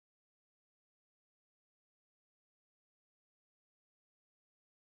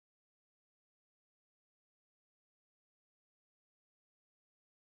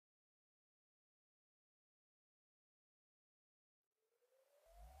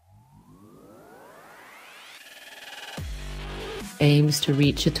aims to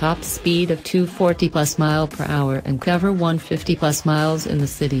reach a top speed of 240 plus mile per hour and cover 150 plus miles in the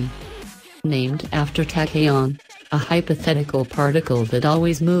city. Named after tachyon, a hypothetical particle that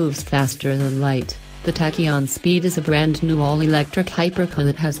always moves faster than light, the Tachyon Speed is a brand new all-electric hypercar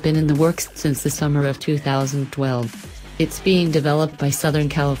that has been in the works since the summer of 2012. It's being developed by Southern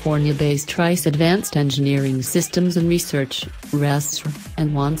California-based Trice Advanced Engineering Systems and Research, RAESR,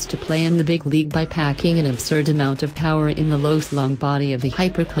 and wants to play in the big league by packing an absurd amount of power in the low-slung body of the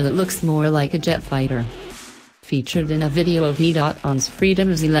hypercar that looks more like a jet fighter. Featured in a video of E.ON's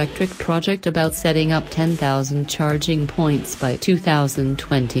Freedom's Electric project about setting up 10,000 charging points by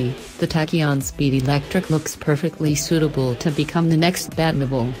 2020, the Tachyon Speed Electric looks perfectly suitable to become the next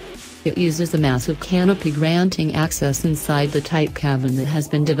Batmobile. It uses a massive canopy granting access inside the tight cabin that has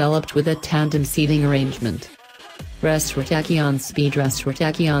been developed with a tandem seating arrangement. RAESR Tachyon Speed. RAESR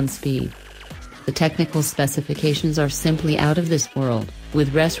Tachyon Speed. The technical specifications are simply out of this world,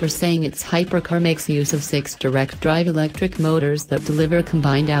 with RAESR saying its hypercar makes use of 6 direct-drive electric motors that deliver a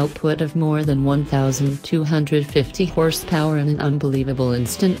combined output of more than 1,250 horsepower and an unbelievable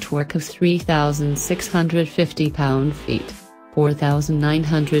instant torque of 3,650 pound-feet.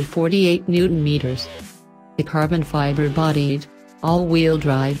 4,948 Newton-meters. The carbon fiber-bodied, all-wheel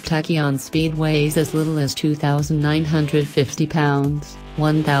drive Tachyon Speed weighs as little as 2,950 pounds,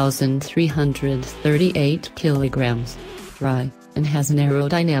 1,338 kilograms, dry, and has an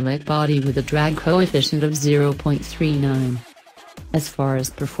aerodynamic body with a drag coefficient of 0.39. As far as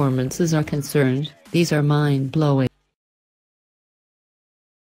performances are concerned, these are mind-blowing.